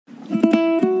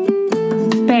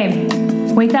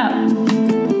Wake up.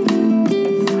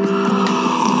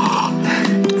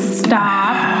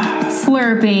 Stop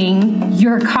slurping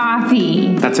your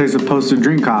coffee. That's how you're supposed to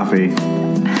drink coffee.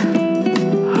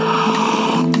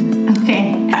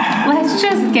 Okay, let's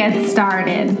just get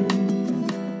started.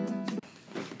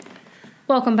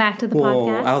 Welcome back to the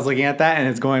podcast. I was looking at that and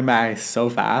it's going by so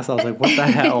fast. I was like, what the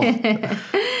hell?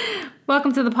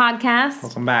 Welcome to the podcast.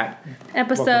 Welcome back.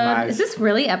 Is this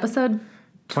really episode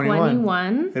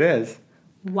 21? It is.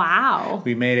 Wow.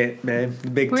 We made it, babe.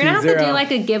 The big 2-0. We're going to have to do like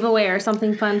a giveaway or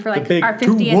something fun for like our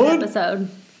 50th 2-1?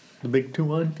 episode. The big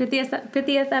 2-1?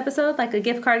 50th episode, like a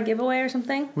gift card giveaway or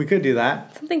something. We could do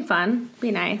that. Something fun.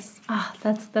 Be nice.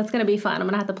 That's going to be fun. I'm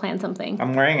going to have to plan something.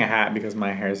 I'm wearing a hat because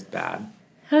my hair is bad.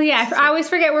 Oh, yeah. I always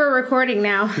forget we're recording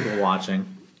now. People watching.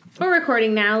 We're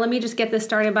recording now. Let me just get this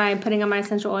started by putting on my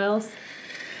essential oils.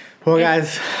 Well,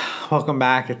 guys, welcome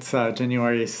back. It's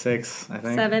January 6th, I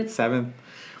think. 7th,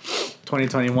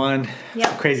 2021.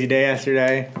 Yep. Crazy day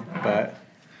yesterday, but...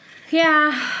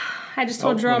 Yeah. I just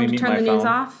told Jerome to turn the news phone.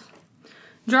 off.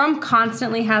 Jerome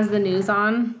constantly has the news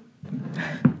on.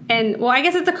 And, well, I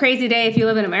guess it's a crazy day if you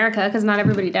live in America, because not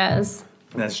everybody does.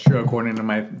 That's true. According to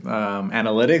my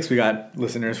analytics, we got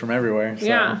listeners from everywhere. So.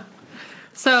 Yeah.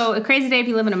 So, a crazy day if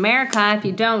you live in America. If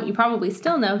you don't, you probably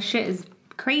still know shit is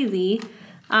crazy.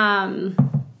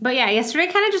 But yeah, yesterday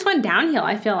kind of just went downhill,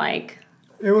 I feel like.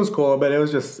 It was cool, but it was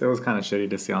kind of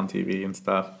shitty to see on TV and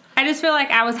stuff. I just feel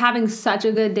like I was having such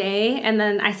a good day, and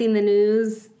then I seen the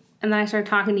news, and then I started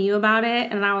talking to you about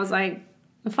it, and I was like,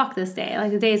 fuck this day.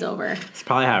 Like, the day's over. It's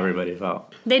probably how everybody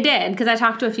felt. They did, because I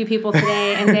talked to a few people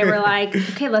today, and they were like,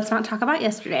 okay, let's not talk about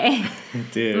yesterday.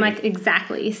 Dude. I'm like,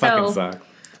 exactly. Fucking So suck.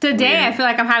 today, Weird. I feel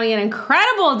like I'm having an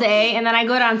incredible day, and then I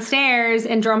go downstairs,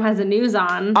 and Jerome has the news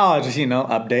on. Oh, just,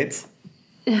 updates.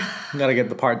 You gotta get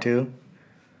the part 2.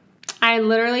 I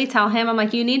literally tell him, I'm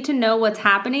like, you need to know what's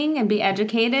happening and be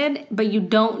educated, but you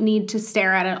don't need to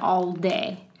stare at it all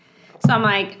day. So I'm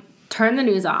like, turn the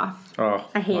news off. Oh,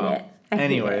 I hate it.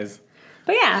 Anyways.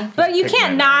 But yeah, but you pick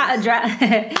can't my not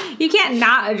address you can't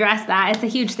not address that. It's a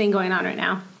huge thing going on right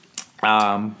now.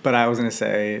 But I was gonna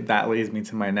say that leads me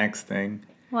to my next thing.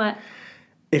 What?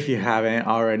 If you haven't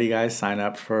already, guys, sign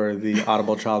up for the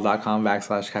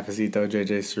audibletrial.com/Cafecito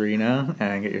JJ Serena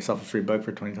and get yourself a free book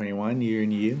for 2021, year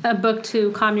and you. A book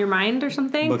to calm your mind or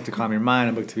something? A book to calm your mind,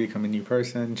 a book to become a new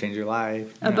person, change your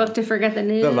life. A book to forget the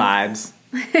news. The vibes.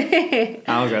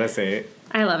 I was gonna say it.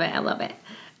 I love it. I love it.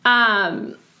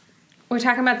 We're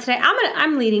talking about today.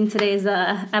 I'm leading today's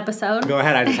episode. Go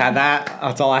ahead. I just had that.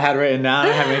 That's all I had written down. I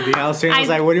didn't have anything else. Serena was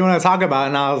like, what do you want to talk about?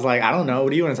 And I was like, I don't know.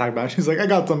 What do you want to talk about? She's like, I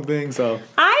got something. So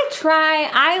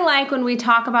I like when we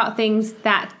talk about things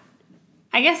that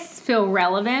I guess feel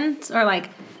relevant or like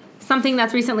something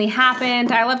that's recently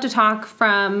happened. I love to talk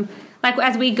from like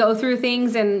as we go through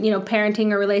things and,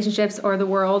 parenting or relationships or the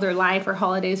world or life or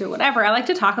holidays or whatever. I like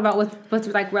to talk about what's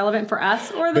like relevant for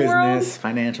us or the world. Business,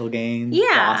 financial gains,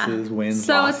 Yeah. losses, wins,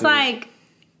 So losses. it's like,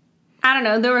 I don't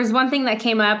know. There was one thing that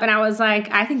came up and I was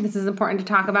like, I think this is important to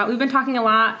talk about. We've been talking a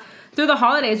lot through the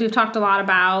holidays. We've talked a lot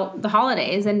about the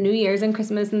holidays and New Year's and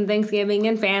Christmas and Thanksgiving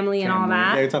and family and all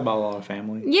that. Yeah, we talk about a lot of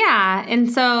family. Yeah. And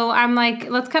so I'm like,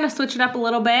 let's kind of switch it up a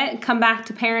little bit, come back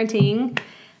to parenting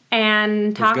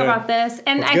and talk about this.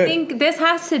 And I think this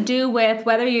has to do with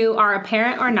whether you are a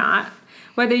parent or not,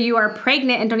 whether you are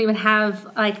pregnant and don't even have,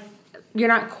 like, you're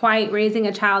not quite raising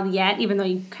a child yet, even though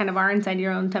you kind of are inside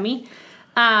your own tummy,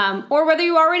 or whether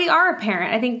you already are a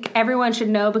parent. I think everyone should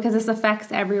know because this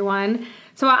affects everyone.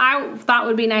 So what I thought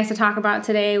would be nice to talk about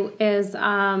today is,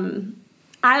 in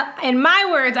my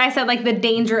words, I said, like, the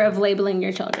danger of labeling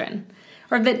your children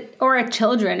or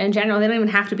children in general. They don't even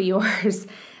have to be yours.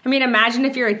 I mean, imagine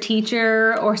if you're a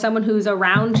teacher or someone who's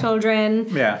around children.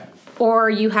 Yeah. Or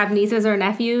you have nieces or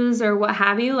nephews or what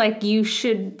have you. Like,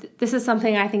 this is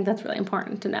something I think that's really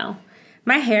important to know.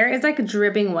 My hair is, like,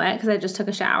 dripping wet because I just took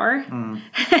a shower.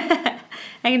 I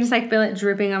can just, like, feel it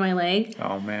dripping on my leg.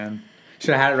 Oh, man.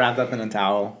 Should have had it wrapped up in a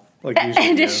towel. Like you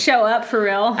And just show up for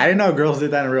real. I didn't know girls did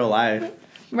that in real life.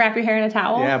 Wrap your hair in a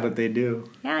towel? Yeah, but they do.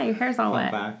 Yeah, your hair's all Fun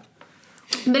wet. fact.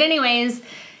 But anyways,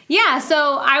 yeah,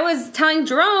 so I was telling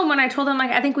Jerome when I told him,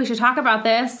 like, I think we should talk about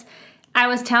this. I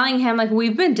was telling him, like,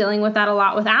 we've been dealing with that a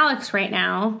lot with Alex right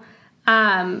now.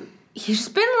 He's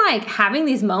just been, like, having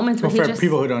these moments where for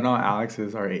people who don't know, Alex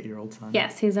is our 8-year-old son.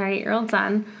 Yes, he's our 8-year-old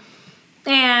son.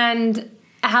 And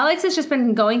Alex has just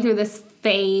been going through this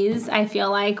phase, I feel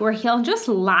like, where he'll just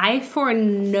lie for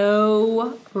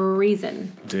no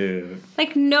reason. Dude.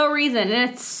 Like, no reason.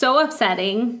 And it's so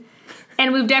upsetting.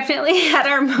 And we've definitely had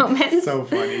our moments. So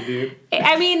funny, dude.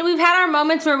 I mean, we've had our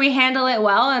moments where we handle it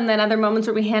well, and then other moments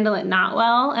where we handle it not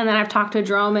well. And then I've talked to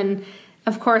Jerome, and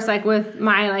of course, like with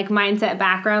my like mindset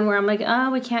background, where I'm like, oh,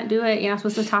 we can't do it. You're not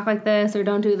supposed to talk like this, or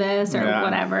don't do this, or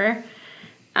whatever.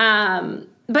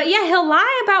 But yeah, he'll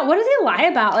lie about, what does he lie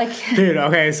about? Like, dude,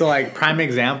 okay, so like prime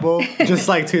example, just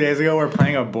like 2 days ago, we're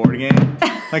playing a board game,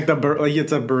 like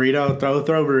it's a burrito, throw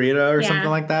burrito or something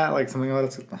like that, like something like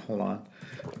that. Hold on.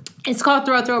 It's called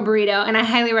Throw Burrito, and I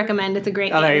highly recommend. It's a great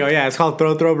game. Oh, there you go. Yeah, it's called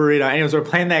Throw Burrito. Anyways, we're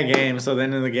playing that game, so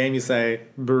then in the game you say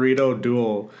burrito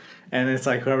duel, and it's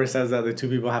like whoever says that, the two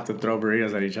people have to throw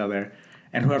burritos at each other,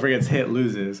 and whoever gets hit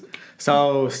loses.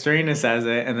 So Serena says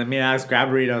it, and then me and Alex grab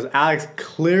burritos. Alex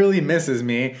clearly misses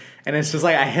me, and it's just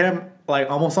like I hit him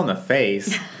like almost on the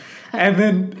face. And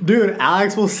then, dude,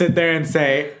 Alex will sit there and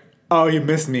say, "Oh, you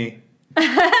missed me."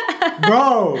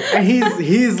 Bro, and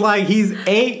he's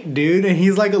 8, dude, and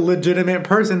he's like a legitimate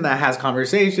person that has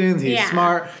conversations. He's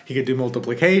smart. He could do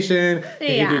multiplication.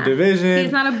 He could do division.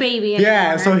 He's not a baby anymore.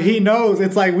 Yeah, so he knows.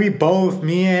 It's like we both,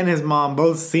 me and his mom,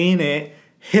 both seen it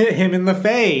hit him in the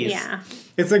face. Yeah.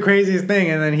 It's the craziest thing.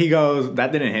 And then he goes,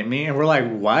 "That didn't hit me." And we're like,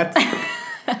 "What?"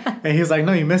 And he's like,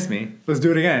 "No, you missed me. Let's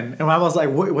do it again." And I was like,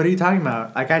 what are you talking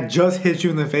about? Like, I just hit you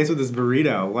in the face with this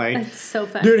burrito. Like, that's so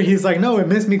funny. Dude, he's like, "No, it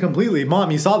missed me completely. Mom,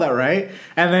 you saw that, right?"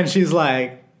 And then she's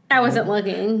like, I wasn't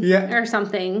looking. Yeah. Or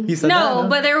something. He said no,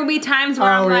 but there will be times where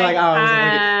I'm like, I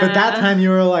wasn't looking. But that time you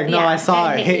were like, "No, I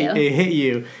saw it. It hit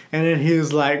you." And then he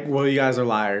was like, "Well, you guys are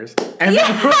liars." And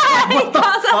then we're like, what the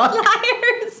fuck?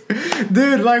 Liars.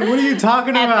 Dude, like, what are you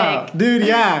talking about? Dude,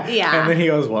 yeah. Yeah. And then he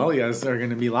goes, "Well, you guys are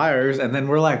going to be liars." And then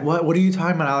we're like, What are you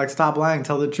talking about, Alex? Stop lying.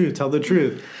 Tell the truth. Tell the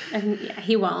truth. And yeah,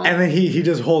 he won't. And then he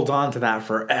just holds on to that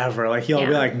forever. Like, he'll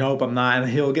be like, "Nope, I'm not."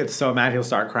 And he'll get so mad, he'll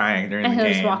start crying during the game. And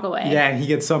he'll just walk away. Yeah, and he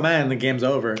gets so mad and the game's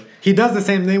over. He does the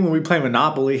same thing when we play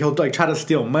Monopoly. He'll, like, try to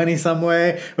steal money some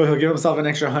way, or he'll give himself an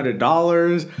extra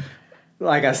 $100.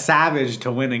 Like a savage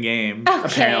to win a game,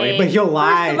 apparently. But he'll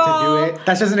lie to do it.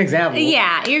 That's just an example.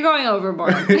 Yeah, you're going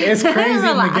overboard. It's crazy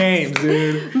in the games,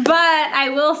 dude. But I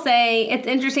will say, it's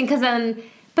interesting because then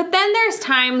there's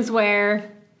times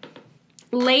where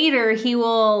later he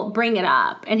will bring it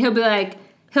up and he'll be like,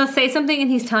 he'll say something and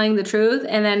he's telling the truth,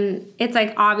 and then it's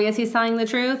like obvious he's telling the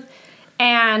truth.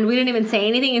 And we didn't even say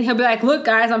anything. And he'll be like, "Look,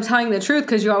 guys, I'm telling the truth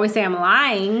because you always say I'm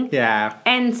lying." Yeah.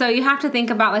 And so you have to think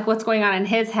about, like, what's going on in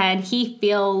his head. He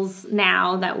feels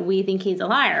now that we think he's a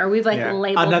liar. We've, like,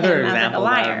 labeled another him as, like, a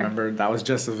liar. Example that I remember that was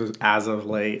just as of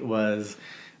late was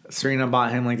Serena bought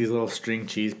him, like, these little string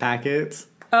cheese packets.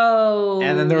 Oh,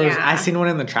 and then there was, I seen one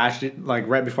in the trash, like,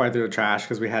 right before I threw the trash,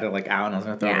 because we had it, like, out and I was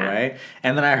going to throw it away.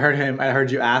 And then I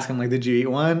heard you ask him, like, "Did you eat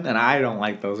one?" And I don't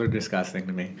like those. They're disgusting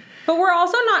to me. But we're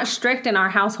also not strict in our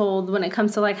household when it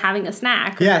comes to, like, having a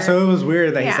snack. Yeah, so it was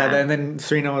weird that he said that. And then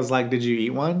Serena was like, "Did you eat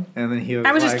one?" And then he was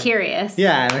I was just curious.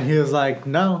 Yeah, and then he was like,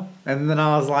 "No." And then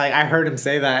I was like, I heard him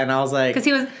say that, and I was like... Because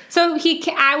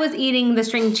I was eating the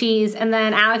string cheese, and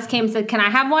then Alex came and said, "Can I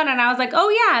have one?" And I was like, "Oh,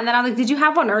 yeah." And then I was like, "Did you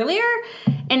have one earlier?"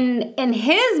 And in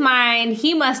his mind,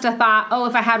 he must have thought, "Oh,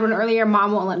 if I had one earlier,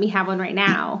 Mom won't let me have one right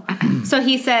now." So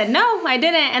he said, "No, I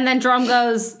didn't." And then Jerome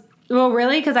goes, "Well,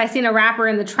 really? Because I seen a wrapper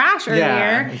in the trash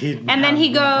earlier." Yeah, and then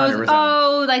he goes, 100%.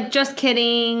 "Oh, like, just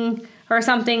kidding." Or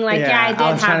something like, "Yeah, I did have one."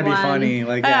 I was trying to be funny.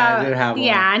 Like, yeah, I did have one.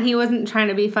 Yeah, and he wasn't trying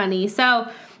to be funny. So...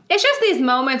 it's just these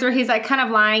moments where he's, like, kind of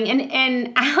lying.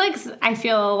 And Alex, I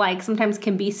feel like, sometimes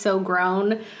can be so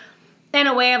grown in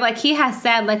a way of, like, he has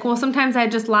said, like, "Well, sometimes I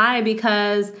just lie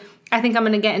because I think I'm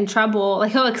going to get in trouble."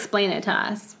 Like, he'll explain it to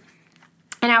us.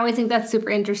 And I always think that's super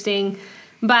interesting.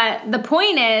 But the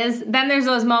point is, then there's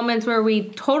those moments where we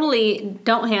totally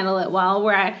don't handle it well,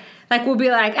 where we'll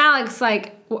be like, "Alex,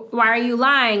 like, why are you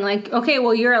lying?" Like, "Okay,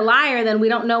 well, you're a liar, then we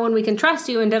don't know when we can trust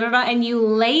you," and da-da-da. And you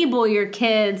label your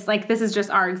kids, like, this is just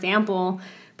our example,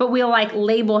 but we'll, like,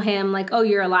 label him, like, "Oh,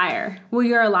 you're a liar." Well,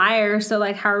 you're a liar, so,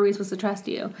 like, how are we supposed to trust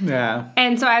you? Yeah.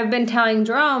 And so I've been telling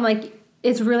Jerome, like,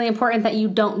 it's really important that you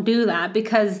don't do that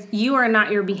because you are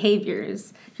not your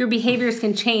behaviors. Your behaviors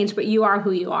can change, but you are who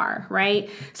you are, right?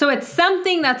 So it's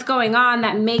something that's going on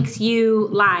that makes you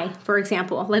lie, for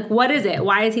example. Like, what is it?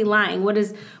 Why is he lying? Why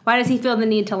does he feel the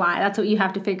need to lie? That's what you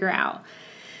have to figure out.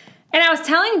 And I was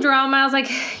telling Jerome, I was like,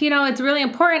 it's really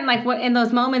important, like, what in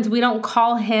those moments, we don't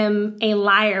call him a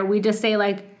liar. We just say,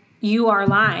 like, "You are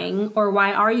lying," or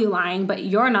 "Why are you lying?" But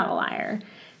you're not a liar.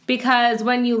 Because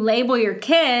when you label your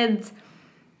kids,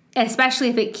 especially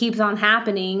if it keeps on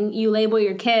happening, you label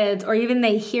your kids, or even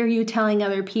they hear you telling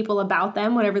other people about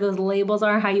them, whatever those labels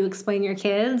are, how you explain your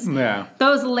kids. Yeah.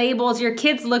 Those labels, your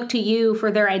kids look to you for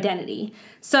their identity.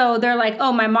 So they're like,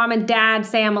 oh, my mom and dad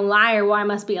say I'm a liar. Well, I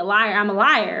must be a liar. I'm a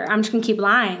liar. I'm just going to keep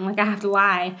lying. Like, I have to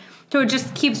lie. So it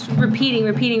just keeps repeating.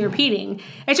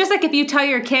 It's just like if you tell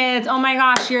your kids, oh my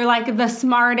gosh, you're like the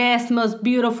smartest, most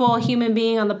beautiful human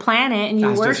being on the planet, and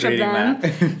you worship them.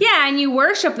 Yeah, and you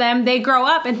worship them, they grow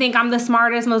up and think I'm the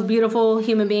smartest, most beautiful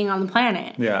human being on the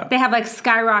planet. Yeah. They have like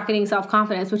skyrocketing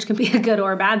self-confidence, which can be a good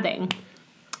or a bad thing.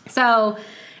 So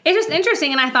it's just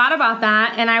interesting, and I thought about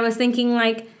that, and I was thinking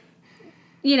like,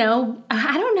 you know,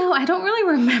 I don't know. I don't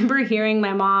really remember hearing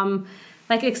my mom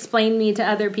like explain me to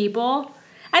other people.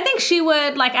 I think she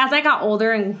would, like, as I got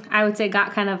older and I would say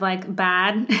got kind of, like,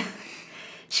 bad,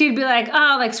 she'd be like,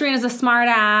 oh, like, Serena's a smart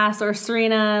ass, or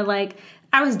Serena, like,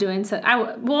 I was doing so,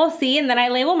 we'll see, and then I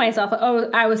label myself, oh,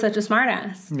 I was such a smart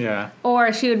ass. Yeah.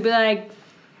 Or she would be like,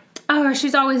 oh,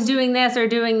 she's always doing this or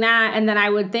doing that, and then I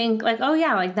would think, like, oh,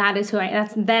 yeah, like,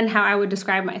 that's then how I would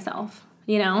describe myself,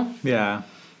 you know? Yeah.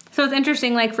 So it's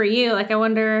interesting, like, for you, like, I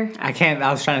wonder... I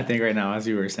was trying to think right now as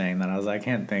you were saying that. I was like, I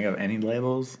can't think of any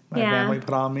labels my family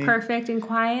put on me. Perfect and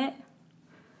quiet.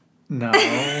 No.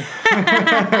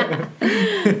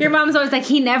 Your mom's always like,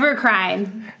 he never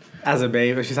cried. As a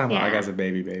baby. She's talking about, like, as a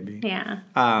baby. Yeah.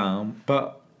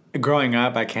 But growing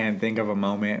up, I can't think of a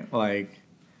moment, like,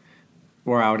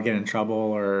 where I would get in trouble,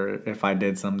 or if I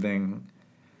did something,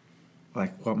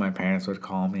 like, what my parents would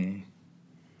call me.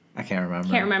 I can't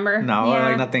remember. No, yeah.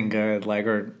 Like nothing good, like,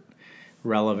 or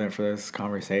relevant for this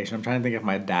conversation. I'm trying to think if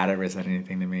my dad ever said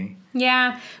anything to me.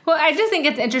 Yeah. Well, I just think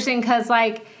it's interesting because,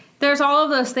 like, there's all of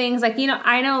those things. Like, you know,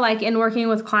 I know, like, in working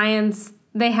with clients,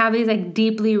 they have these, like,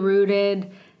 deeply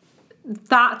rooted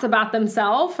thoughts about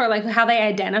themselves, or, like, how they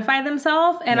identify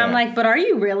themselves. And I'm like, but are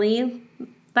you really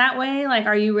that way? Like,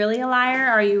 are you really a liar?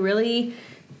 Are you really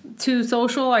too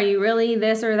social? Are you really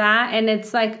this or that? And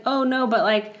it's like, oh, no, but,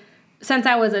 like, since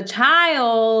I was a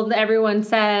child, everyone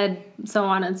said so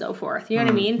on and so forth. You know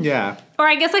what I mean? Yeah. Or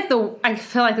I guess, like, I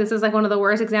feel like this is, like, one of the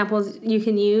worst examples you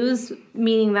can use,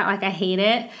 meaning that, like, I hate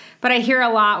it. But I hear a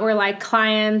lot where, like,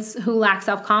 clients who lack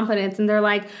self-confidence, and they're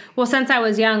like, well, since I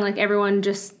was young, like,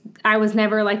 I was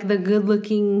never, like, the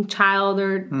good-looking child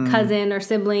or cousin or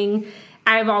sibling.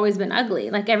 I've always been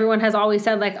ugly. Like, everyone has always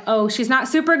said, like, oh, she's not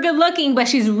super good-looking, but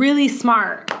she's really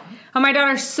smart. Oh, my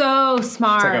daughter's so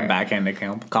smart. It's like a backhanded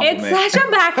compliment. It's such a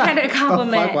backhanded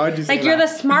compliment. Fuck, why would you say like, you're the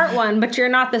smart one, but you're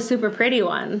not the super pretty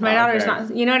one. My daughter's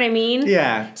not, you know what I mean?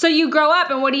 Yeah. So you grow up,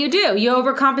 and what do? You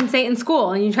overcompensate in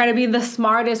school, and you try to be the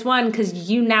smartest one because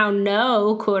you now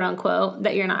know, quote unquote,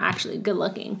 that you're not actually good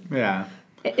looking. Yeah.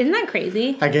 Isn't that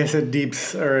crazy? I guess it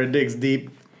digs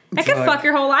deep. That could fuck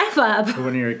your whole life up.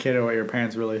 When you're a kid, or what your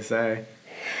parents really say.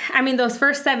 I mean, those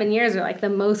first 7 years are, like, the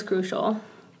most crucial.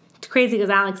 It's crazy because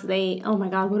Alex, oh my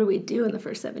God, what do we do in the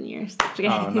first 7 years? Okay.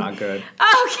 Oh, not good.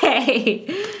 Okay.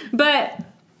 But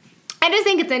I just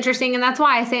think it's interesting, and that's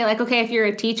why I say, like, okay, if you're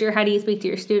a teacher, how do you speak to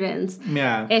your students?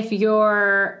 Yeah. If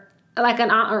you're, like,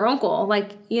 an aunt or uncle,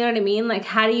 like, you know what I mean? Like,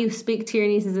 how do you speak to your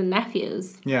nieces and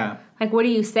nephews? Yeah. Like, what do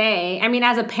you say? I mean,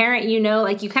 as a parent, you know,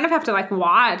 like, you kind of have to, like,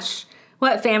 watch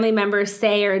what family members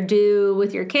say or do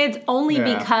with your kids, only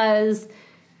because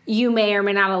you may or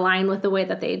may not align with the way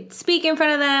that they speak in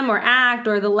front of them or act,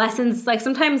 or the lessons. Like,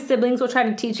 sometimes siblings will try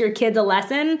to teach your kids a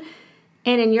lesson,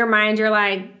 and in your mind you're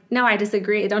like, no, I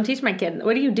disagree. Don't teach my kid.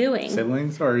 What are you doing?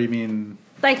 Siblings? Or you mean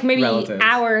like maybe relatives?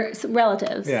 Our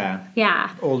relatives. Yeah. Yeah.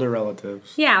 Older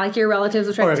relatives. Yeah, like your relatives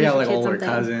will try to teach your kids something. Or if you have, like,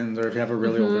 older cousins, or if you have a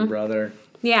really older brother.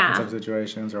 Yeah. In some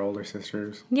situations, or older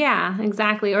sisters. Yeah,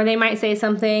 exactly. Or they might say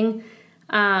something,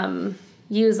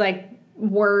 use, like,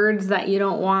 words that you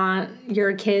don't want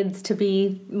your kids to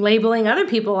be labeling other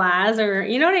people as, or,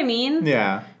 you know what I mean?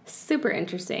 Yeah. Super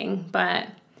interesting. But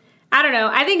I don't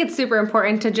know. I think it's super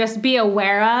important to just be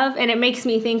aware of, and it makes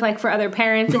me think, like, for other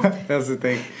parents. That's the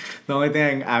thing. The only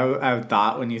thing I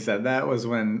thought when you said that was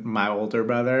when my older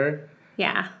brother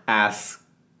asked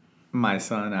my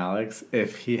son Alex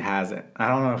if he has it. I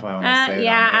don't know if I want to say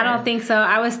that. I don't think so.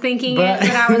 I was thinking it,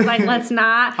 but I was like, let's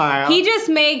not. He just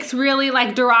makes really,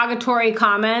 like, derogatory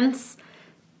comments,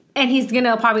 and he's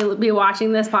gonna probably be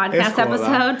watching this podcast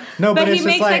episode. No, but he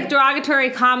makes, like,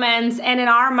 derogatory comments, and in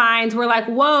our minds, we're like,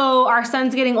 whoa, our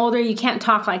son's getting older. You can't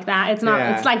talk like that. It's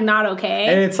not. It's, like, not okay.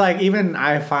 And it's like, even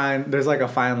I find there's, like, a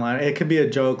fine line. It could be a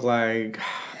joke, like,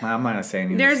 I'm not gonna say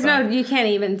anything. You can't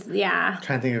even, I'm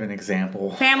trying to think of an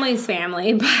example. Family's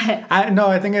family, but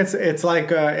I think it's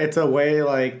like it's a way,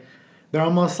 like, They're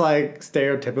almost like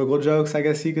stereotypical jokes, I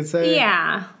guess you could say.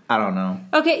 Yeah. I don't know.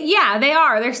 Okay, yeah, they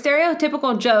are. They're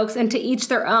stereotypical jokes, and to each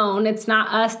their own. It's not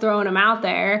us throwing them out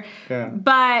there. Yeah.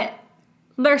 But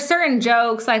there's certain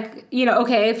jokes, like, you know,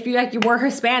 okay, if you were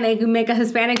Hispanic, you make a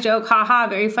Hispanic joke, haha,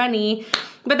 very funny.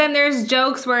 But then there's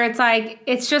jokes where it's like,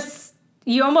 it's just,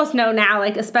 you almost know now,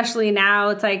 like, especially now,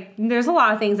 it's like, there's a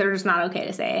lot of things that are just not okay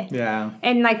to say. Yeah.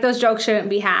 And, like, those jokes shouldn't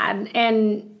be had.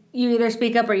 And you either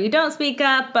speak up or you don't speak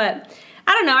up, but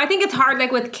I don't know. I think it's hard,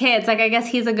 like, with kids. Like, I guess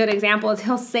he's a good example. Is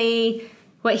he'll say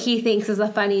what he thinks is a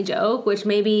funny joke, which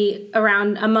maybe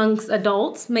amongst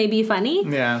adults may be funny.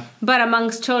 Yeah. But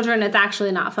amongst children, it's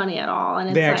actually not funny at all. And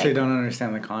it's they actually don't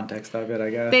understand the context of it,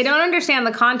 I guess. They don't understand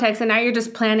the context, and now you're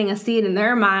just planting a seed in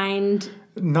their mind.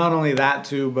 Not only that,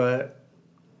 too, but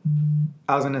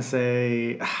I was going to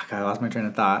say... God, I lost my train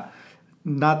of thought.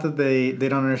 Not that they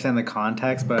don't understand the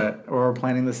context, or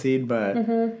planting the seed, but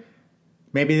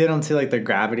maybe they don't see like the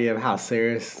gravity of how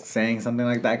serious saying something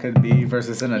like that could be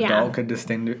versus an adult could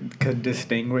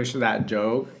distinguish that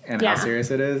joke and how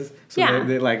serious it is. So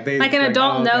they an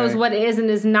adult knows what is and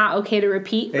is not okay to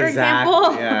repeat, for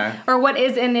example, or what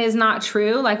is and is not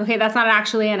true. Like, okay, that's not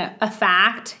actually a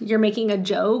fact. You're making a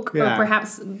joke or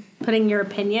perhaps putting your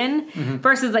opinion.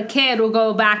 Versus a kid will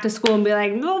go back to school and be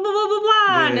like blah blah blah blah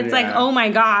blah, and it's like, oh my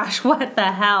gosh, what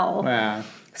the hell? Yeah.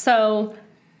 So.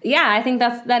 Yeah, I think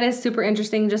that is super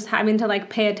interesting, just having to,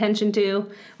 like, pay attention to,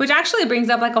 which actually brings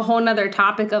up, like, a whole nother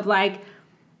topic of, like,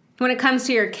 when it comes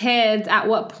to your kids, at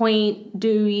what point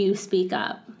do you speak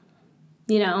up?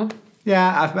 You know?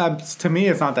 Yeah, to me,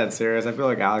 it's not that serious. I feel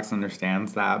like Alex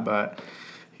understands that, but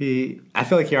I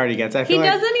feel like he already gets it.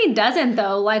 He doesn't,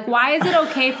 though. Like, why is it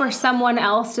okay for someone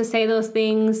else to say those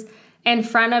things in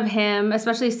front of him,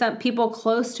 especially some people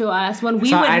close to us, when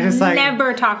we would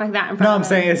never talk like that in front of him? No, I'm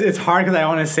saying it's hard because I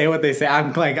want to say what they say. I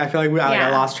feel like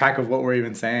I lost track of what we're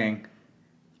even saying.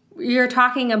 You're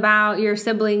talking about your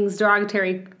siblings'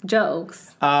 derogatory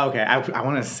jokes. Oh, okay. I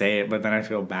want to say it, but then I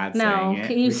feel bad saying it.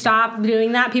 Can you stop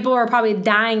doing that? People are probably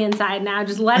dying inside now.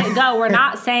 Just let it go. We're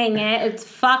not saying it. It's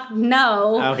fuck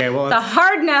no. Okay, well, it's a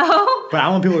hard no. But I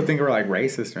don't want people to think we're like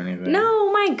racist or anything.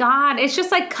 No, my God. It's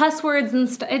just like cuss words and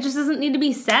stuff. It just doesn't need to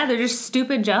be said. They're just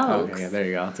stupid jokes. Okay, yeah, there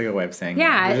you go. It's a good way of saying it.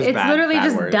 Yeah, it's literally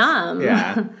just words. Dumb.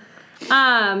 Yeah.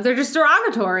 They're just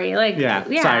derogatory. Like, yeah.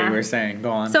 Sorry, you were saying. Go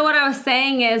on. So what I was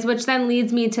saying is, which then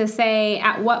leads me to say,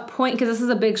 at what point, because this is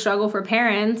a big struggle for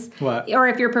parents. What? Or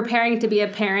if you're preparing to be a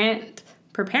parent,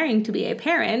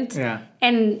 yeah,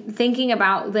 and thinking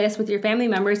about this with your family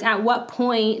members, at what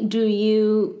point do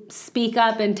you speak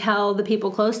up and tell the people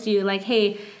close to you, like,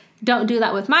 hey, don't do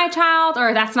that with my child,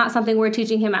 or that's not something we're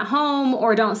teaching him at home,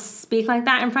 or don't speak like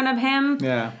that in front of him?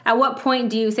 Yeah. At what point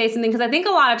do you say something? Because I think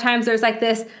a lot of times there's like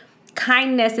this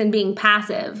kindness in being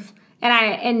passive.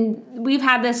 And we've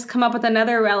had this come up with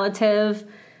another relative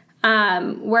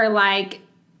where, like,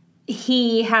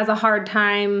 he has a hard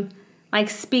time, like,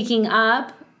 speaking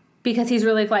up because he's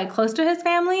really, like, close to his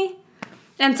family.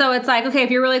 And so it's like, okay, if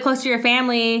you're really close to your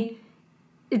family,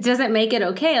 it doesn't make it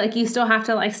okay. Like, you still have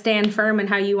to, like, stand firm in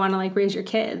how you want to, like, raise your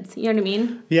kids. You know what I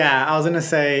mean? Yeah, I was going to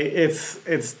say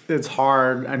it's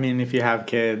hard. I mean, if you have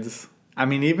kids... I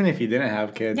mean, even if you didn't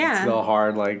have kids, it's still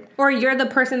hard, like... Or you're the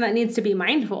person that needs to be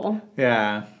mindful.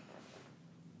 Yeah.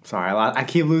 Sorry, I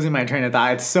keep losing my train of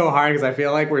thought. It's so hard because I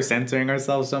feel like we're censoring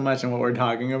ourselves so much in what we're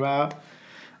talking about.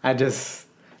 I'm trying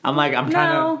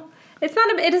to... It's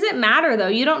not. It doesn't matter, though.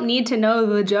 You don't need to know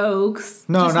the jokes.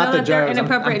 No, just not the jokes. I'm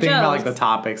thinking jokes. about, like, the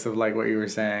topics of, like, what you were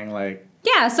saying, like...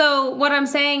 Yeah, so what I'm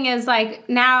saying is, like,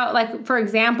 now, like, for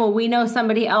example, we know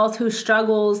somebody else who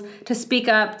struggles to speak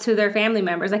up to their family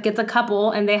members. Like, it's a couple,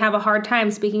 and they have a hard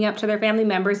time speaking up to their family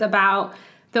members about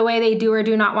the way they do or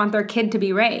do not want their kid to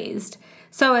be raised.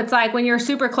 So it's like, when you're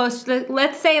super close to,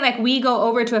 let's say, like, we go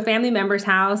over to a family member's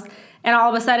house, and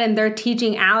all of a sudden they're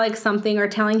teaching Alex something or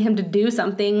telling him to do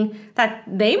something that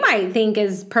they might think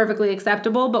is perfectly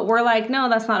acceptable, but we're like, no,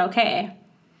 that's not okay.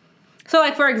 So,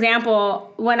 like, for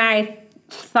example, when I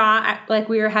thought, like,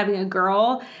 we were having a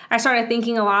girl, I started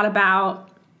thinking a lot about,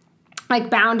 like,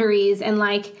 boundaries and,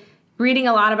 like, reading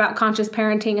a lot about conscious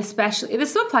parenting, especially.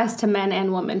 This applies to men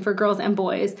and women, for girls and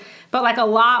boys. But, like, a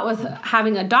lot with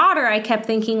having a daughter, I kept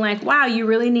thinking, like, wow, you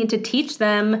really need to teach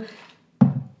them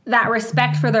that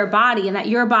respect for their body and that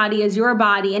your body is your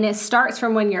body, and it starts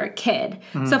from when you're a kid.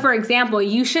 Mm-hmm. So, for example,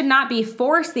 you should not be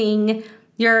forcing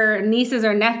your nieces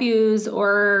or nephews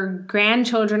or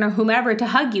grandchildren or whomever to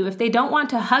hug you. If they don't want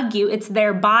to hug you, it's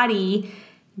their body.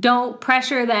 Don't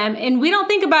pressure them. And we don't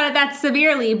think about it that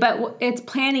severely, but it's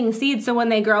planting seeds so when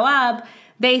they grow up,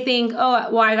 they think, oh,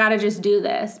 well, I gotta just do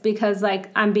this because like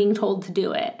I'm being told to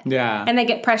do it. Yeah. And they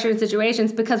get pressured in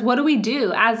situations because what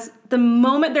do? As the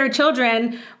moment they're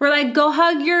children, we're like, go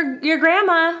hug your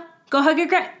grandma. Go hug your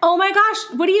grandma. Oh my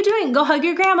gosh, what are you doing? Go hug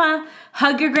your grandma.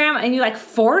 Hug your grandma. And you like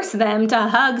force them to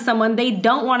hug someone they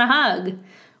don't want to hug.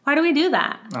 Why do we do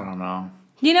that? I don't know.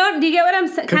 You know, do you get what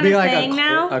I'm kind of saying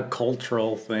now? A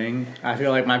cultural thing. I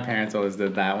feel like my parents always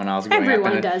did that when I was growing up.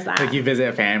 Everyone does that. Like you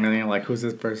visit family and like, who's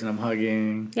this person I'm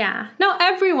hugging? Yeah. No,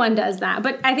 everyone does that.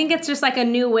 But I think it's just like a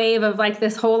new wave of like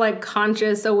this whole like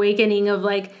conscious awakening of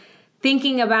like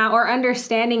thinking about or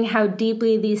understanding how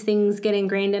deeply these things get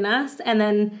ingrained in us. And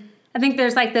then I think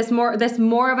there's like this more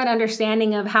of an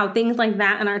understanding of how things like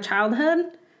that in our childhood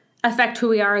affect who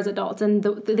we are as adults and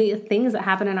the things that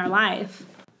happen in our life.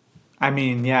 I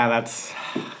mean, yeah, that's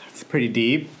pretty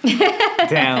deep.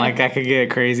 Damn, like that could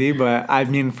get crazy. But I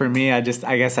mean, for me, I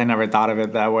guess I never thought of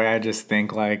it that way. I just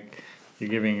think like you're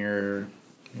giving your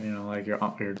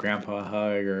grandpa a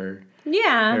hug or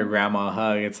your grandma a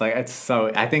hug. It's like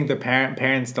I think the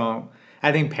parents don't.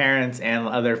 I think parents and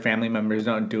other family members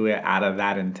don't do it out of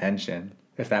that intention.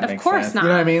 If that makes sense. Of course not. You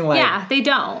know what I mean? Like, yeah, they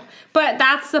don't. But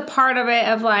that's the part of it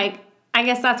of like, I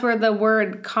guess that's where the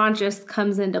word conscious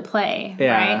comes into play,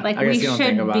 right? Like we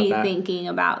should be thinking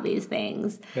about these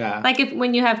things. Yeah. Like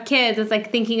when you have kids, it's like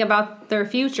thinking about their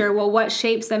future. Well, what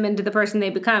shapes them into the person they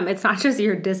become? It's not just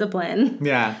your discipline.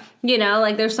 Yeah. You know,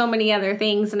 like there's so many other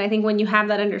things. And I think when you have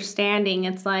that understanding,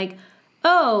 it's like,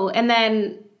 oh, and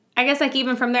then I guess like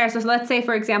even from there. So let's say,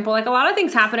 for example, like a lot of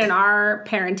things happen in our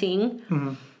parenting.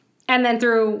 Mm-hmm. And then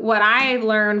through what I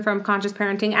learned from conscious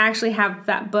parenting, I actually have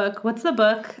that book. What's the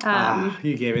book?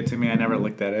 You gave it to me. I never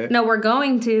looked at it. No, we're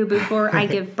going to before I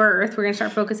give birth. We're going to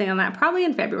start focusing on that probably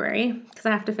in February because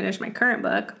I have to finish my current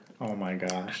book. Oh, my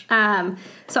gosh.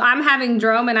 So I'm having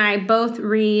Jerome and I both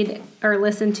read or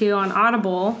listen to on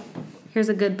Audible. Here's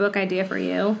a good book idea for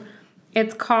you.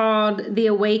 It's called The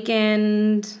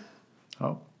Awakened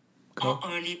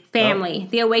Family.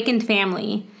 The Awakened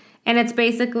Family. And it's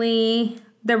basically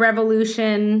the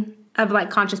revolution of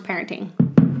like conscious parenting.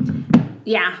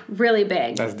 Yeah, really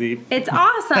big. That's deep. It's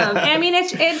awesome. I mean,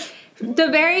 it's the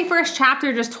very first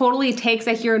chapter just totally takes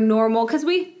like your normal, because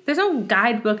there's no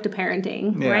guidebook to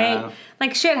parenting, right?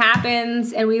 Like shit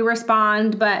happens and we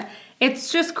respond, but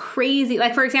it's just crazy.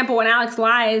 Like for example, when Alex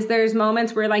lies, there's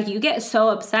moments where like you get so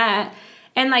upset.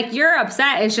 And, like, you're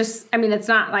upset. It's just, I mean, it's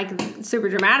not, like, super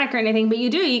dramatic or anything, but you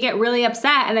get really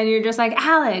upset. And then you're just like,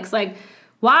 Alex, like,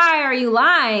 why are you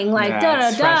lying? Like,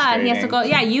 da-da-da. And he has to go,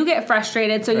 you get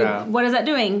frustrated. So what is that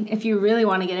doing? If you really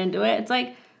want to get into it, it's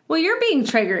like, well, you're being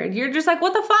triggered. You're just like,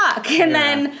 what the fuck? And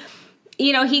then,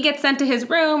 you know, he gets sent to his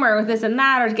room or this and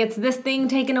that or gets this thing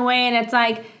taken away. And it's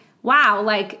like, wow,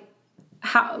 like,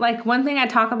 how, like, one thing I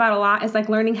talk about a lot is, like,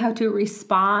 learning how to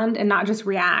respond and not just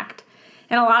react.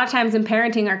 And a lot of times in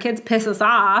parenting, our kids piss us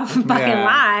off, fucking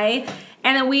lie,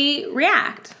 and then we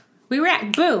react. We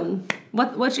react. Boom.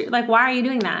 What's your, like? Why are you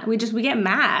doing that? We get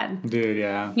mad. Dude,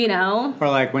 yeah. You know. Or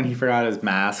like when he forgot his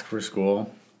mask for school.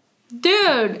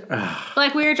 Dude,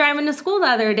 like we were driving to school the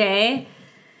other day.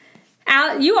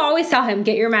 You always tell him,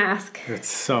 get your mask. It's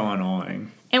so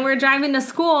annoying. And we're driving to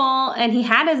school, and he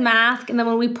had his mask, and then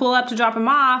when we pull up to drop him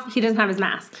off, he doesn't have his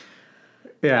mask.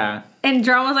 Yeah. And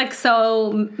Jerome was like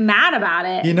so mad about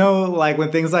it. You know, like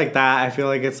when things like that, I feel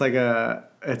like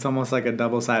it's almost like a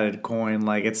double-sided coin.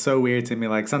 Like it's so weird to me.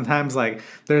 Like sometimes like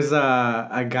there's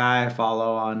a guy I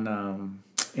follow on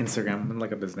Instagram. I'm gonna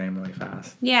look up his name really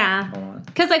fast. Yeah. Hold on.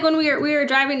 Because like when we were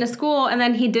driving to school and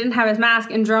then he didn't have his mask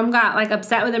and Jerome got like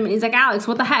upset with him and he's like, Alex,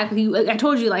 what the heck? I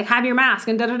told you, like, have your mask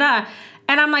and da-da-da.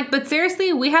 And I'm like, but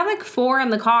seriously, we have like 4 in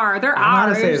the car. They're ours. I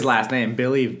want to say his last name,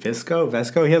 Billy Vesco.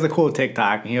 He has a cool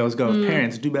TikTok, and he always goes,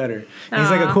 "Parents, do better." And he's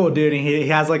like a cool dude, and he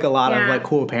has like a lot of like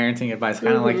cool parenting advice,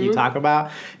 kind of like you talk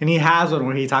about. And he has one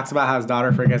where he talks about how his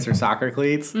daughter forgets her soccer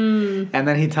cleats, and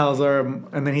then he tells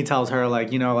her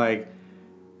like, you know, like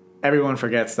everyone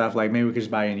forgets stuff. Like maybe we could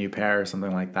just buy you a new pair or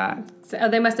something like that. So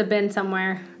they must have been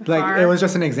somewhere. Like far. It was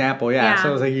just an example, So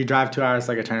it was like you drive 2 hours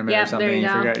to like a tournament or something.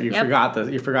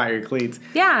 You forgot your cleats.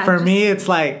 Yeah. For me, it's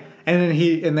like, and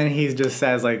then he just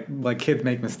says like kids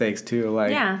make mistakes too.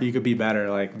 Like you could be better.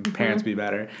 Like parents be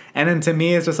better. And then to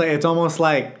me, it's just like it's almost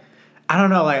like I don't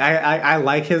know. Like I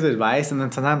like his advice, and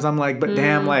then sometimes I'm like, but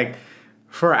damn, like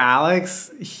for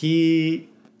Alex,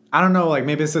 I don't know. Like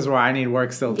maybe this is where I need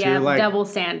work still too. Like double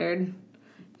standard.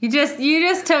 You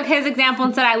just took his example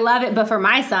and said, I love it, but for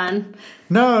my son.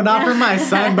 No, not for my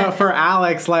son, but for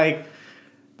Alex, like,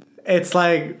 it's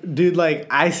like, dude, like,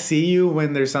 I see you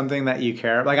when there's something that you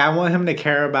care. Like, I want him to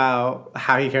care about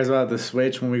how he cares about the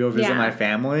Switch when we go visit my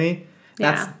family.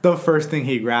 That's the first thing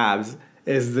he grabs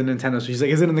is the Nintendo Switch. He's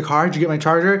like, is it in the car? Did you get my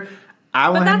charger?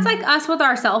 But that's like us with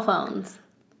our cell phones.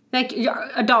 Like,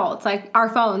 adults, like, our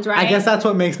phones, right? I guess that's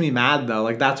what makes me mad, though.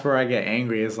 Like, that's where I get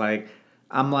angry is, like,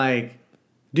 I'm like,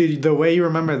 dude, the way you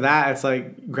remember that, it's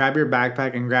like, grab your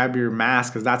backpack and grab your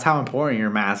mask because that's how important your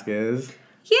mask is.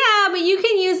 Yeah, but you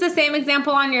can use the same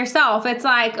example on yourself. It's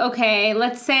like, okay,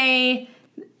 let's say...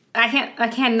 I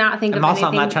cannot think of anything.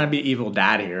 I'm not trying to be evil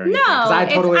dad here. No, I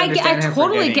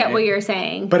totally get what you're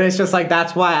saying. But it's just like,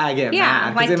 that's why I get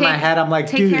mad. Because in my head, I'm like,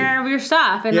 take care of your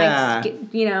stuff. And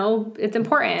like, you know, it's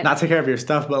important. Not take care of your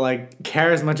stuff, but like,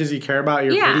 care as much as you care about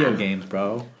your video games,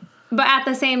 bro. But at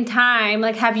the same time,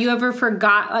 like, have you ever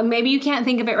forgot, like, maybe you can't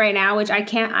think of it right now, which I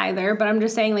can't either, but I'm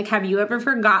just saying, like, have you ever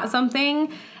forgot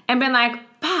something and been like,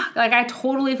 fuck, like, I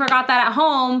totally forgot that at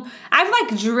home. I've,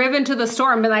 like, driven to the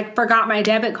store and been like, forgot my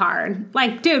debit card.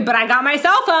 Like, dude, but I got my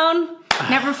cell phone.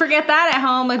 Never forget that at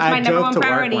home. It's my number one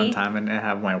priority. I drove to work one time and I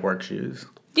have my work shoes.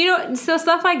 You know, so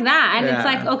stuff like that. And it's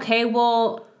like, okay,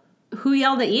 well, who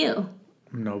yelled at you?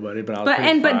 Nobody, but I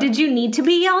was but did you need to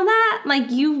be yelled at? Like,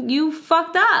 you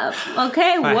fucked up.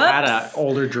 Okay, if whoops. I had an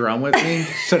older Jerome with me,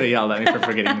 should have yelled at me for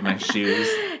forgetting my shoes.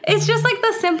 It's just like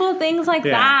the simple things like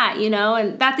that, you know?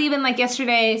 And that's even like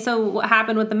yesterday. So what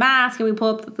happened with the mask, and we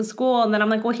pull up at the school, and then I'm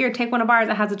like, well, here, take one of ours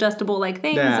that has adjustable like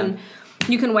things, and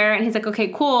you can wear it. And he's like, okay,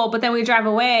 cool. But then we drive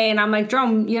away, and I'm like,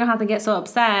 Jerome, you don't have to get so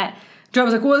upset.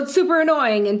 Jerome's like, well, it's super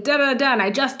annoying, and da-da-da. And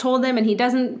I just told him, and he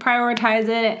doesn't prioritize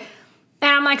it. And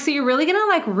I'm like, so you're really going to,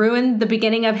 like, ruin the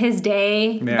beginning of his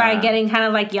day by getting kind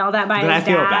of, like, yelled at by his dad? I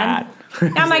feel bad.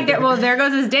 I'm like, well, there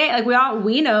goes his day. Like,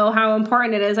 we know how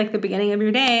important it is, like, the beginning of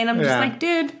your day. And I'm just like,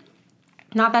 dude,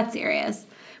 not that serious.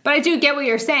 But I do get what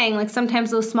you're saying. Like, sometimes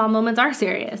those small moments are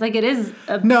serious. Like, it is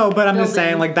No, but I'm just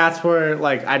saying, like, that's where,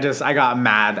 like, I got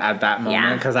mad at that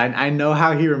moment. Because I know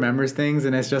how he remembers things.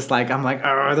 And it's just like, I'm like,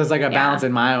 oh, there's, like, a balance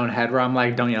in my own head where I'm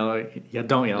like, don't yell at him,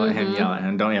 yell at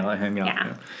him, don't yell at him, yell at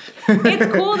him.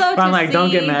 It's cool, though, but I'm like,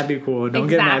 don't get mad, be cool. Don't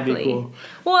get mad, be cool.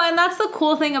 Well, and that's the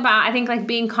cool thing about, I think, like,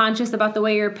 being conscious about the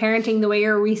way you're parenting, the way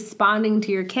you're responding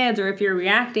to your kids, or if you're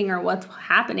reacting or what's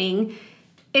happening.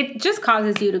 It just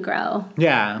causes you to grow.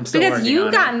 Yeah, I'm still because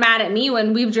you've gotten mad at me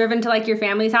when we've driven to, like, your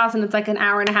family's house and it's like an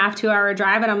hour and a half, 2 hour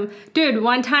drive. And dude,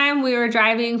 one time we were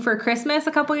driving for Christmas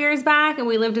a couple years back and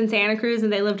we lived in Santa Cruz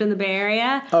and they lived in the Bay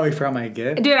Area. Oh, you forgot my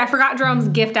gift? Dude, I forgot Jerome's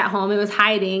gift at home. It was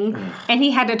hiding and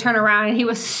he had to turn around and he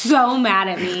was so mad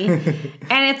at me.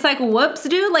 And it's like, whoops,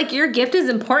 dude, like, your gift is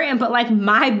important, but, like,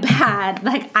 my bad.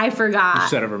 Like, I forgot. You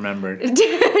should have remembered. Dude,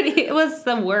 it was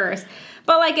the worst.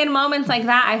 But, like, in moments like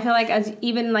that, I feel like as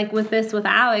even, like, with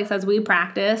Alex, as we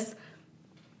practice,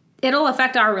 it'll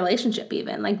affect our relationship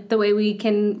even. Like, the way we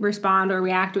can respond or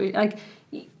react. Like,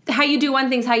 how you do one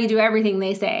thing's how you do everything,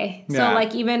 they say. Yeah. So,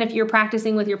 like, even if you're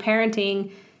practicing with your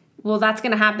parenting, well, that's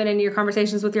going to happen in your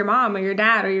conversations with your mom or your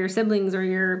dad or your siblings or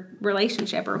your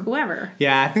relationship or whoever.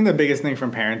 Yeah, I think the biggest thing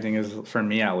from parenting is, for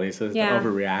me at least, is the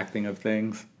overreacting of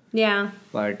things. Yeah.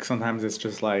 Like, sometimes it's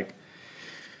just, like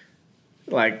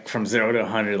from 0 to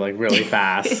 100, like, really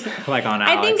fast. Like, on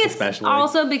Alex, I think it's especially.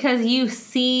 Also because you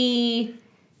see,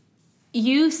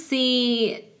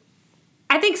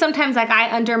 I think sometimes, like,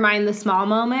 I undermine the small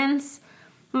moments.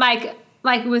 Like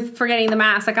with forgetting the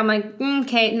mask. Like, I'm like,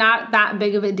 okay, not that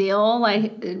big of a deal.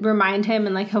 Like, remind him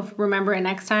and, like, he'll remember it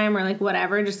next time or, like,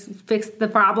 whatever. Just fix the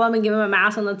problem and give him a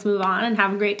mask and let's move on and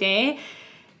have a great day.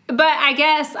 But I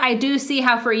guess I do see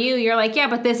how for you, you're like, yeah,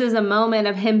 but this is a moment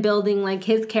of him building, like,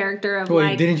 his character of,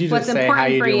 like, didn't you just what's say important how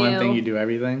you for do you. one thing, you do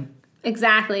everything?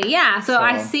 Exactly, yeah. So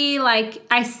I see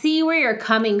where you're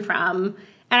coming from.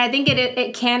 And I think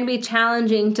it can be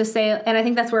challenging to say, and I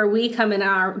think that's where we come in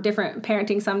our different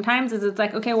parenting sometimes, is it's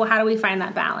like, okay, well, how do we find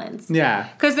that balance? Yeah.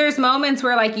 Because there's moments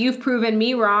where, like, you've proven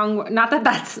me wrong. Not that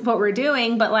that's what we're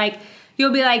doing, but, like,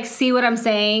 you'll be like, see what I'm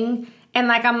saying? And,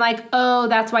 like, I'm like, oh,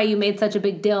 that's why you made such a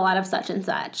big deal out of such and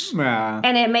such. Yeah.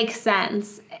 And it makes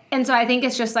sense. And so I think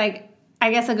it's just, like,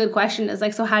 I guess a good question is,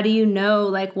 like, so how do you know,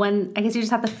 like, when, I guess you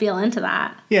just have to feel into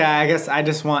that. Yeah, I guess I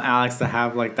just want Alex to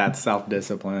have, like, that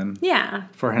self-discipline. Yeah.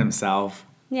 For himself.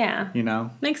 Yeah. You know?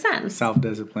 Makes sense.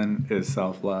 Self-discipline is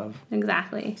self-love.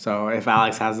 Exactly. So if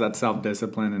Alex has that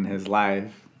self-discipline in his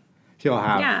life, he'll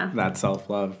have that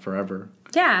self-love forever.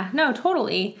 Yeah, no,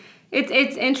 totally.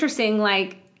 It's interesting,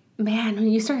 like, man,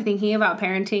 when you start thinking about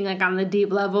parenting, like, on the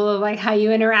deep level of, like, how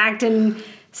you interact and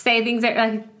say things that,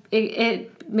 like,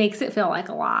 it makes it feel like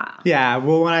a lot. Yeah,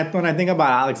 well, when I think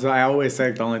about Alex, I always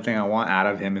say the only thing I want out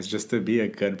of him is just to be a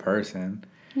good person.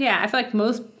 Yeah, I feel like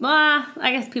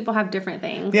I guess people have different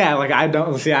things. Yeah, like I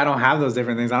don't have those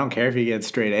different things. I don't care if you get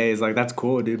straight A's. Like that's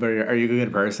cool, dude. But are you a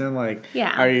good person? Like,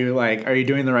 yeah. Are you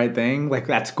doing the right thing? Like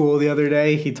at school the other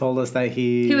day, he told us that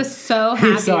he was so happy.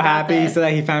 He was so happy. He said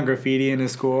that he found graffiti in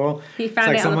his school. He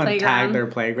found it on the playground. Someone tagged their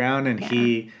playground, and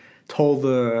he told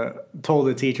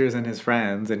the teachers and his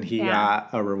friends, and he got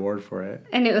a reward for it.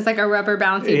 And it was like a rubber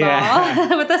bouncy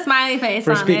ball with a smiley face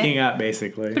for on speaking up,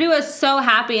 basically. But he was so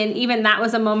happy, and even that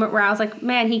was a moment where I was like,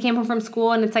 man, he came home from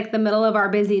school, and it's like the middle of our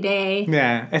busy day.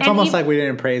 Yeah, it's almost like we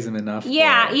didn't praise him enough.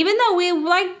 Yeah, even though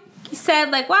we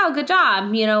said like, wow, good job,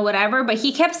 whatever, but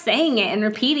he kept saying it and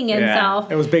repeating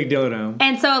himself. It was a big deal to him.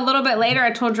 And so a little bit later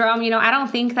I told Jerome, I don't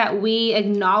think that we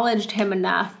acknowledged him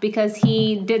enough because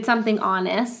he did something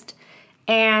honest.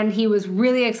 And he was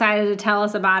really excited to tell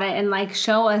us about it and like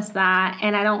show us that.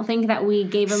 And I don't think that we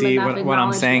gave him enough acknowledgement. What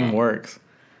I'm saying works.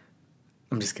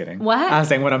 I'm just kidding. What? I was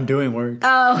saying what I'm doing works.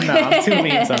 Oh. No, I'm too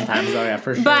mean sometimes. Oh yeah,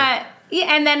 for sure. But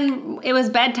yeah, and then it was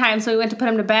bedtime, so we went to put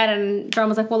him to bed, and Jerome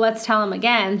was like, well, let's tell him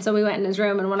again. So we went in his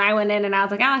room, and when I went in and I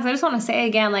was like, Alex, I just want to say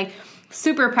again, like,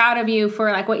 super proud of you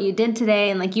for like what you did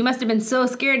today. And like, you must have been so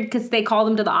scared because they called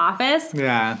him to the office.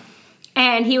 Yeah.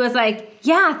 And he was like,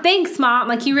 yeah, thanks, Mom.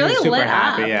 Like, he really lit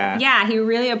happy, up. Yeah. Yeah, he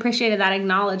really appreciated that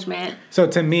acknowledgement. So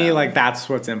to me, like, that's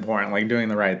what's important, like doing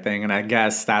the right thing. And I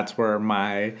guess that's where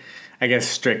my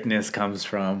strictness comes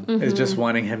from, is just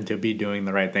wanting him to be doing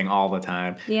the right thing all the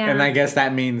time. Yeah. And I guess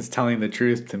that means telling the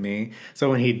truth to me. So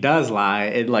when he does lie,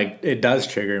 it does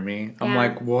trigger me. I'm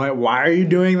like, what? Why are you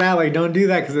doing that? Like, don't do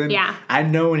that. Because then I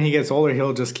know when he gets older,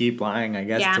 he'll just keep lying, I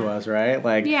guess, to us, right?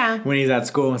 Like, when he's at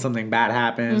school and something bad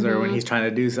happens or when he's trying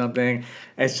to do something,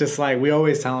 it's just like, we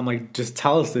always tell him, like, just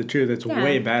tell us the truth. It's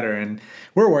way better. And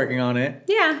we're working on it.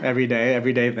 Yeah.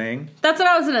 Everyday thing. That's what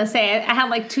I was going to say. I had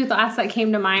like two thoughts that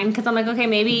came to mind because I'm like, okay,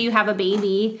 maybe you have a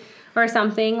baby or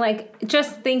something. Like,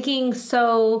 just thinking,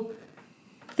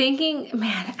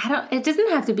 man, it doesn't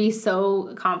have to be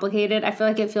so complicated. I feel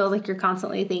like it feels like you're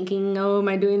constantly thinking, oh, am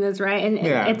I doing this right? And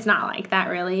it's not like that,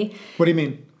 really. What do you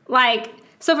mean? Like,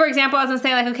 so for example, I was going to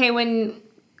say, like, okay, when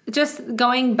just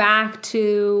going back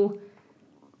to,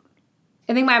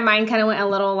 I think my mind kind of went a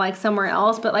little like somewhere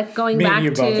else, but like going back to... Me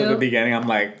and you both at the beginning, I'm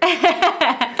like...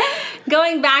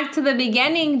 going back to the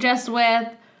beginning just with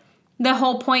the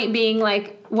whole point being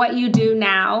like what you do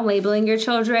now, labeling your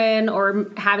children or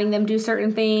having them do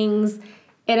certain things,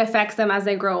 it affects them as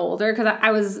they grow older.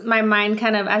 Because my mind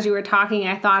kind of, as you were talking,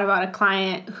 I thought about a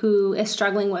client who is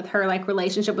struggling with her like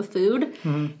relationship with food.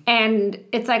 Mm-hmm. And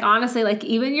it's like, honestly, like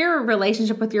even your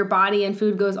relationship with your body and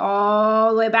food goes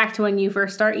all the way back to when you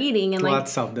first start eating. And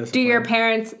that's self-discipline.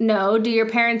 Do your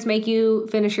parents make you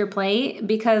finish your plate?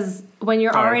 Because when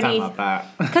you're already,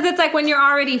 because it's like when you're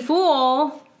already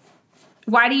full,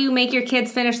 why do you make your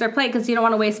kids finish their plate? Because you don't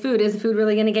want to waste food. Is the food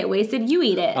really going to get wasted? You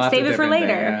eat it. Save it for later.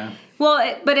 Thing, yeah.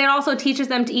 Well, but it also teaches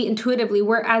them to eat intuitively.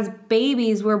 We're, as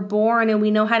babies, we're born and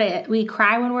we know how to, we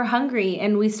cry when we're hungry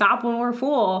and we stop when we're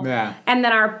full. Yeah. And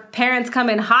then our parents come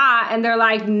in hot and they're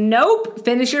like, nope,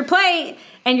 finish your plate.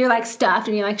 And you're like stuffed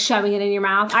and you're like shoving it in your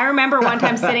mouth. I remember one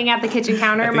time sitting at the kitchen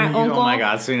counter and my uncle. Oh my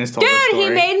God, Serena's told the story. He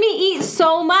made me eat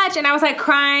so much and I was like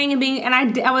crying and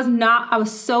I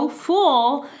was so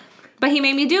full, but he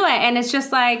made me do it. And it's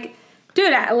just like,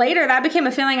 dude, later that became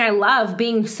a feeling I love,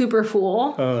 being super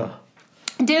full.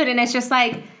 Dude, and it's just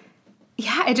like,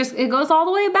 yeah, it goes all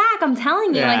the way back. I'm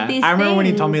telling you, like these I remember things. when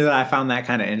he told me that, I found that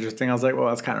kind of interesting. I was like, well,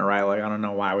 that's kind of right. Like, I don't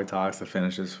know why we tell us to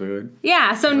finish his food.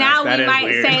 Yeah, so now we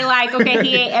might say like, okay,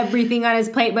 he ate everything on his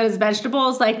plate but his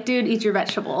vegetables. Like, dude, eat your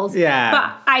vegetables. Yeah.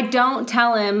 But I don't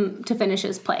tell him to finish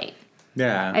his plate.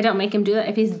 Yeah. I don't make him do that.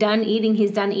 If he's done eating, he's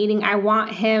done eating. I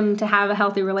want him to have a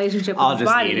healthy relationship with his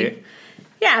body. I'll just eat it.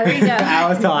 Yeah, there you go. I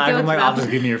always tell him, I'm like, I'll just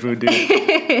give me your food,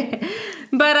 dude.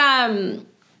 But,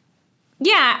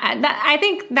 yeah, I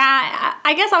think that,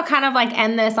 I guess I'll kind of like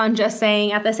end this on just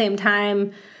saying at the same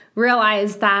time,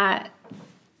 realize that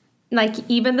like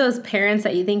even those parents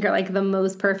that you think are like the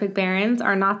most perfect parents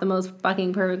are not the most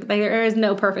fucking perfect. Like there is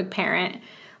no perfect parent.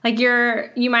 Like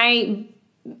you might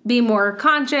be more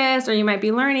conscious or you might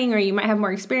be learning or you might have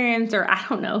more experience or I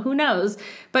don't know, who knows.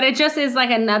 But it just is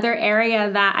like another area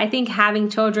that I think having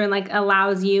children like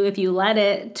allows you, if you let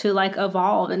it, to like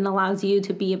evolve and allows you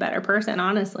to be a better person,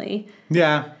 honestly.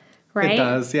 Yeah. Right? It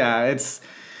does. Yeah. It's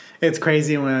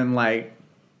crazy when like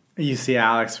you see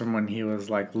Alex from when he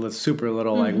was like super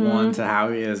little, like one to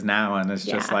how he is now. And it's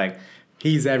just like,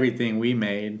 he's everything we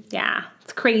made. Yeah.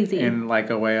 It's crazy. In like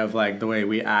a way of like the way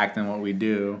we act and what we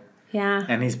do. Yeah.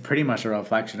 And he's pretty much a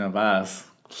reflection of us.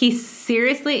 He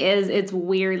seriously is. It's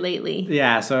weird lately.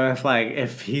 Yeah, so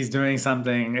if he's doing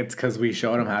something, it's because we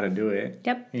showed him how to do it.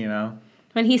 Yep. You know?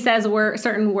 When he says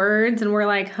certain words and we're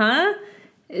like, huh?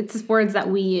 It's just words that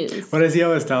we use. What does he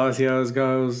always tell us? He always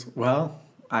goes, well,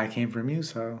 I came from you,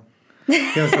 so. He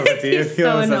always says that to you. He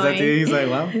always says that to you. He's like,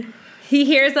 well. He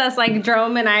hears us, like,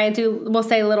 Jerome and I we'll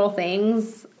say little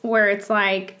things where it's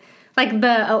like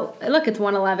look, it's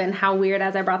 1:11. How weird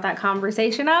as I brought that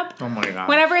conversation up. Oh my God.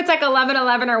 Whenever it's like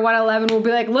 11:11 or 1:11, we'll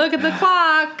be like, look at the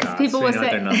clock. Because people will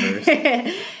say. Their numbers.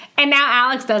 And now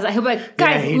Alex does it. He'll be like,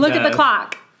 guys, look at the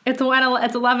clock. It's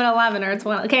 11:11 or it's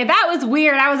 1. Okay, that was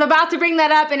weird. I was about to bring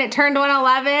that up and it turned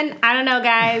 1:11. I don't know,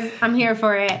 guys. I'm here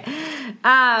for it.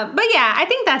 But yeah, I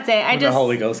think that's it. The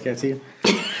Holy Ghost gets you.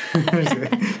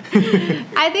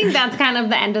 I think that's kind of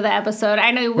the end of the episode.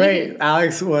 I know. Wait,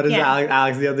 Alex. What is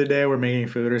Alex? The other day we're making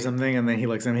food or something, and then he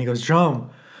looks at me. He goes, "Jerome,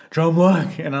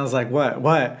 look!" And I was like, "What?"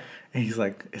 And he's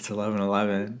like, "It's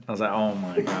 11:11." I was like, "Oh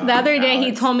my God." The other day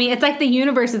he told me it's like the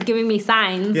universe is giving me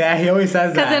signs. Yeah, he always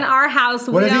says that. Because in our house,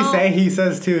 what does he say? He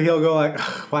says too. He'll go like,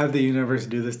 "Why did the universe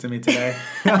do this to me today?"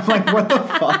 I'm like, "What the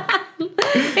fuck?"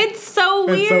 It's so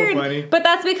weird. It's so funny. But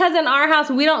that's because in our house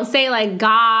we don't say like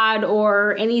God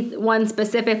or any one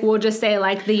specific. We'll just say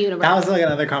like the universe. That was like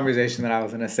another conversation that I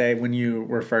was gonna say when you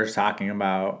were first talking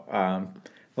about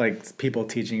like people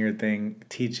teaching your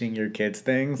kids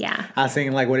things. Yeah. I was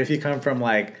thinking like, what if you come from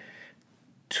like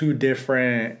two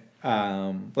different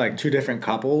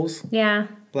couples? Yeah.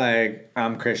 Like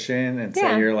I'm Christian and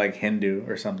say you're like Hindu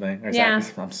or something. Or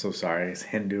I'm so sorry. Is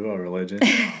Hindu a religion?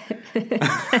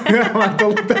 I want to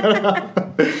look that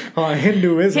up.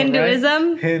 Hinduism.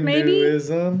 Right? Maybe.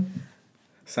 Hinduism.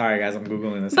 Sorry guys, I'm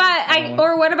Googling this. But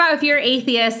or what about if you're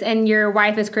atheist and your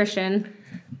wife is Christian?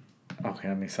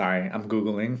 Okay, sorry. I'm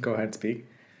Googling. Go ahead, speak.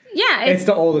 Yeah. It's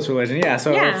the oldest religion. Yeah.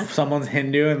 So if someone's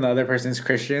Hindu and the other person's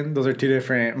Christian, those are two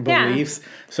different beliefs. Yeah.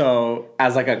 So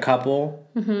as like a couple,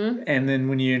 and then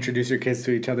when you introduce your kids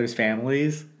to each other's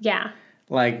families. Yeah.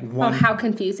 Like one. Oh, how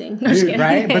confusing. Dude,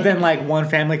 right? But then like one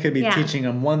family could be teaching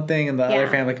them one thing and the other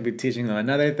family could be teaching them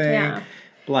another thing. Yeah.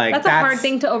 Like that's a hard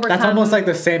thing to overcome. That's almost like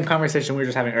the same conversation we were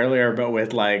just having earlier, but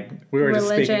with like we were just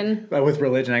speaking with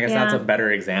religion. I guess that's a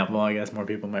better example. I guess more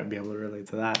people might be able to relate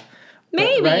to that.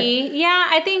 Maybe. Right? Yeah,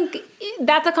 I think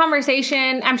that's a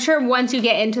conversation. I'm sure once you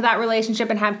get into that relationship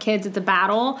and have kids, it's a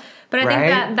battle. But I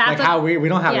think that's like how we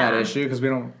don't have that issue because we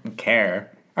don't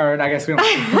care. Or I guess we don't.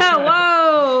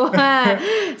 Whoa.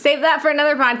 Save that for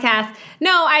another podcast.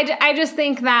 No, I just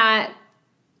think that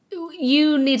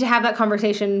you need to have that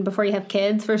conversation before you have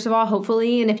kids, first of all,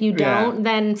 hopefully. And if you don't,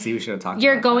 then we should have talked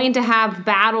you're going to have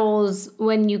battles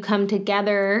when you come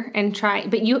together and try.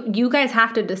 But you guys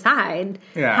have to decide.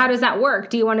 Yeah. How does that work?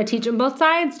 Do you want to teach them both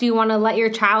sides? Do you want to let your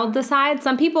child decide?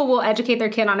 Some people will educate their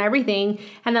kid on everything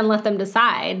and then let them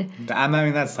decide. I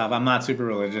mean, that's tough. I'm not super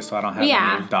religious, so I don't have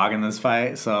any dog in this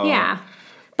fight. So yeah.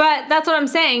 But that's what I'm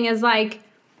saying is like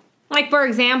for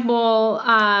example,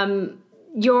 I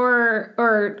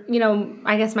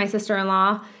guess my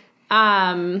sister-in-law,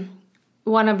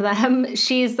 one of them,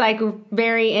 she's like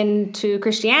very into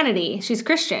Christianity. She's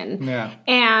Christian. Yeah.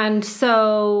 And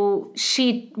so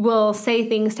she will say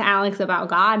things to Alex about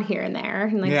God here and there.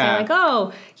 And say like,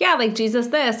 oh, yeah, like Jesus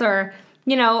this or,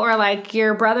 or like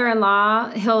your brother-in-law,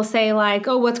 he'll say like,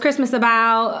 oh, what's Christmas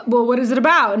about? Well, what is it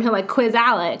about? And he'll like quiz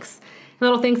Alex.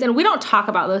 Little things. And we don't talk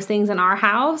about those things in our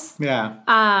house. Yeah.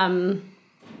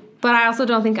 But I also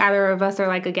don't think either of us are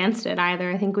like against it either.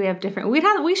 I think we have different.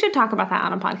 We should talk about that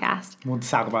on a podcast. We'll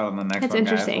talk about it on the next one. It's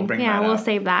interesting. We'll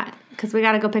save that because we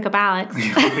got to go pick up Alex.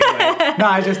 No,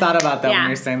 I just thought about that when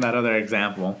you're saying that other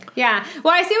example. Yeah.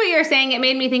 Well, I see what you're saying. It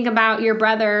made me think about your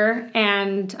brother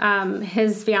and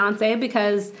his fiance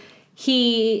because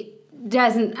he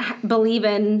doesn't believe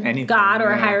in anything, God or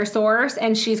a higher source,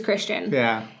 and she's Christian.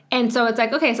 Yeah. And so it's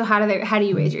like, okay, so how do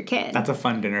you raise your kid? That's a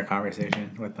fun dinner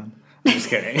conversation with them. I'm just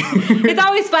kidding. It's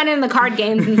always fun in the card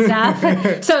games and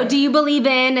stuff. So do you believe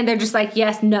in? And they're just like,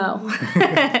 yes, no.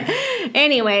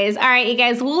 Anyways, all right, you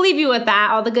guys, we'll leave you with that,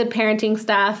 all the good parenting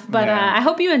stuff. But I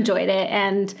hope you enjoyed it.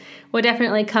 And we'll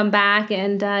definitely come back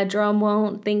and Jerome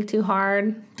won't think too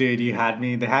hard. Dude, they had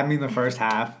me in the first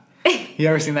half. You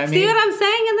ever seen that meme? See what I'm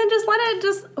saying? And then just let it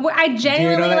I genuinely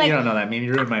Do you know that? You don't know that meme.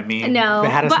 You ruined my meme. No. They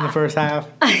had us in the first half.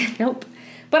 Nope.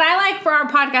 But I like for our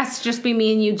podcast to just be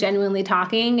me and you genuinely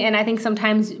talking, and I think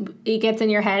sometimes it gets in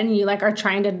your head and you like are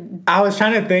trying to. I was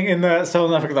trying to think in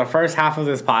the first half of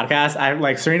this podcast, I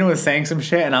like Serena was saying some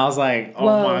shit, and I was like, "Oh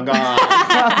my god!"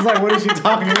 I was like, "What is she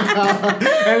talking about?"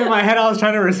 And in my head, I was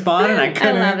trying to respond, and I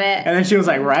couldn't. I love it. And then she was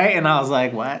like, "Right," and I was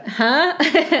like, "What?" Huh?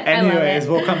 Anyways,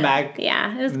 we'll come back.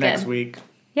 Yeah, it was next week.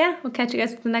 yeah, we'll catch you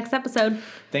guys for the next episode.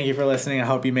 Thank you for listening. I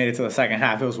hope you made it to the second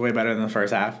half. It was way better than the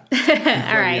first half.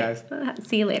 All right.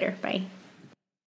 See you later. Bye.